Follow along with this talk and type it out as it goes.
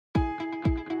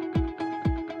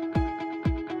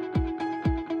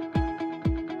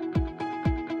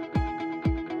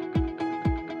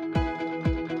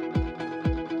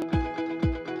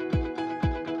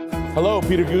Hello,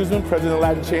 Peter Guzman, President of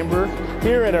Latin Chamber,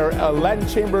 here at our Latin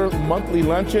Chamber monthly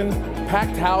luncheon.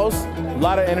 Packed house, a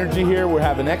lot of energy here. We're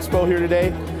having an expo here today.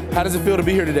 How does it feel to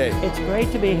be here today? It's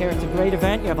great to be here. It's a great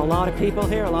event. You have a lot of people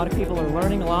here. A lot of people are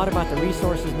learning a lot about the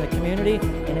resources in the community,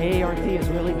 and AARP is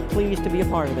really pleased to be a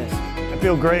part of this. I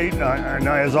feel great, and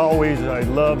as always, I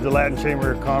love the Latin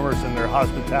Chamber of Commerce and their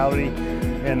hospitality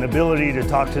and the ability to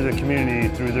talk to the community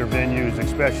through their venues,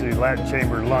 especially Latin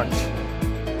Chamber Lunch.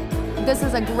 This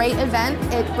is a great event.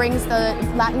 It brings the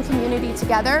Latin community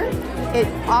together. It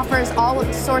offers all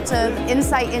sorts of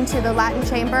insight into the Latin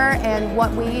Chamber and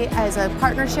what we as a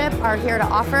partnership are here to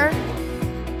offer.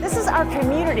 This is our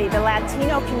community, the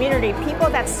Latino community, people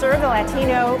that serve the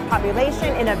Latino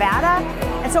population in Nevada,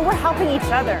 and so we're helping each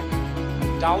other.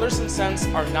 Dollars and cents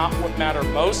are not what matter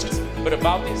most, but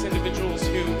about these individuals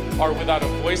who are without a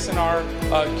voice in our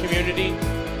community.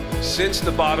 Since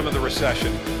the bottom of the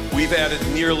recession, we've added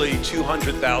nearly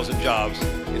 200,000 jobs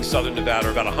in Southern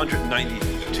Nevada, about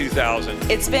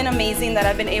 192,000. It's been amazing that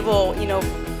I've been able,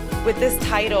 with this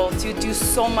title to do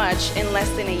so much in less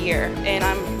than a year. And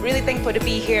I'm really thankful to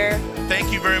be here.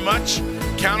 Thank you very much.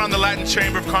 Count on the Latin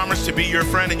Chamber of Commerce to be your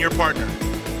friend and your partner.